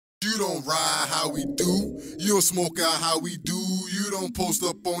You don't ride how we do. You don't smoke out how we do. You don't post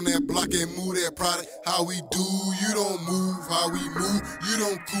up on that block and move that product how we do. You don't move how we move. You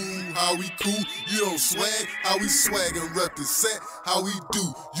don't cool how we cool. You don't swag how we swag and rep the set how we do.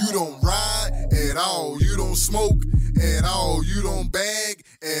 You don't ride at all. You don't smoke at all. You don't bag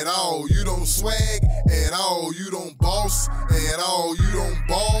at all. You don't swag at all. You don't boss at all. You don't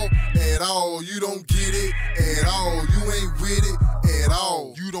ball at all. You don't get it at all. You ain't with it at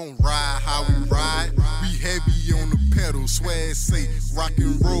all. You don't ride how we ride. We heavy on the pedal. Swag say rock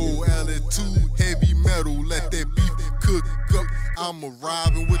and roll attitude, heavy metal. Let that beef cook up. I'm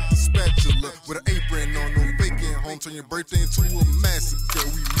arriving with the spatula, with an apron on, no faking. Home, turn your birthday into a massacre.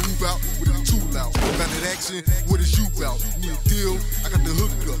 We move out with a tool out. Bandit action, what is you out? Need a deal? I got the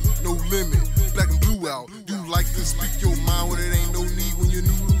hook up, no limit. Black and blue out. You like to speak your mind when it ain't no need when your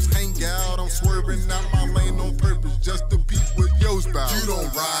noodles hang out. I'm swerving out my lane on purpose just to peep with yours bout. You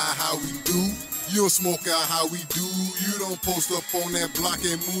don't ride how we do. You don't smoke out how we do. You don't post up on that block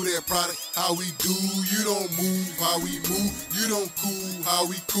and move that product how we do. You don't move how we move. You don't cool how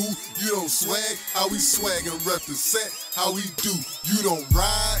we cool. You don't swag how we swag and rep the set how we do. You don't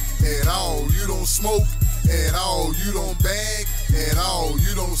ride at all. You don't smoke at all. You don't bag at all.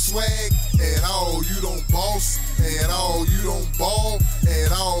 You don't swag at all. You don't boss at all. You don't ball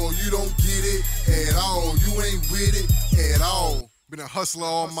at all. You don't get it at all. You ain't with it at all. Been a hustler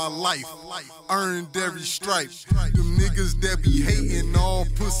all my life, earned every stripe. Them niggas that be hating all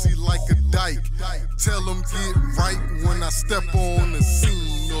pussy like a dyke. Tell them get right when I step on the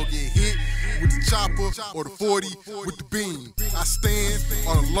scene, or get hit with the chopper or the 40 with the beam. I stand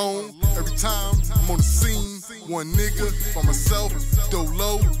on alone every time I'm on the scene. One nigga by myself,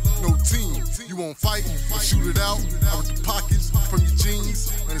 dolo, no team. You won't fight or shoot it out. I rip the pockets from your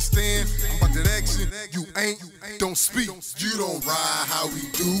jeans. Understand? I'm about that action. You ain't, don't speak. You don't ride how we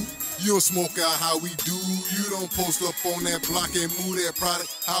do. You don't smoke out how we do. You don't post up on that block and move that product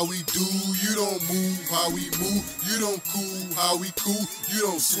how we do. You don't move how we move. You don't cool how we cool. You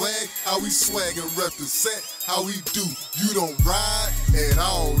don't swag how we swag and rep the set how we do. You don't ride at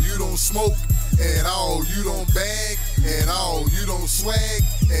all. You don't smoke at all. You don't bag at all. You don't swag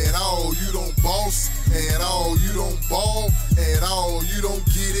at all. You don't boss at all. You don't ball at all. You don't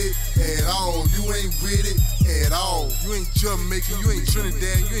get it at all. You ain't with it at all. You ain't Jamaican. You ain't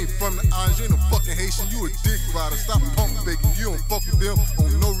Trinidad. You ain't from the islands. You ain't no fucking Haitian. You a dick rider. Stop pump faking. You don't fuck with them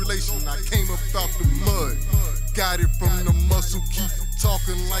on no relation. I came up out the mud. Got it from the muscle. Keep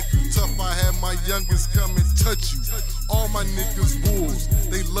talking like you tough. I had my youngest come and touch you. All my niggas wolves.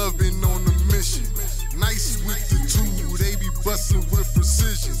 They loving on the mission. Nice with the tool. They be bustin' with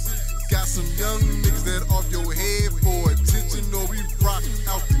precision. Got some young niggas that off your head for attention, or we rock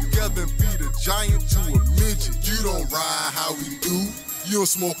out together and beat a giant to a midget. You don't ride how we do. You don't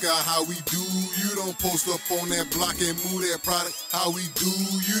smoke out how we do. You don't post up on that block and move that product how we do.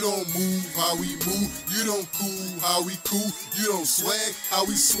 You don't move how we move. You don't cool how we cool. You don't swag how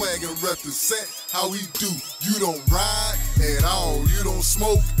we swag and rep the set how we do. You don't ride at all. You don't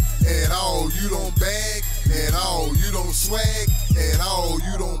smoke at all. You don't bag at all. You don't swag at all.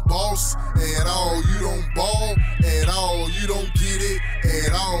 You don't boss at all. You don't ball at all. You don't get it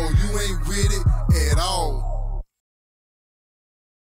at all. You ain't with it at all.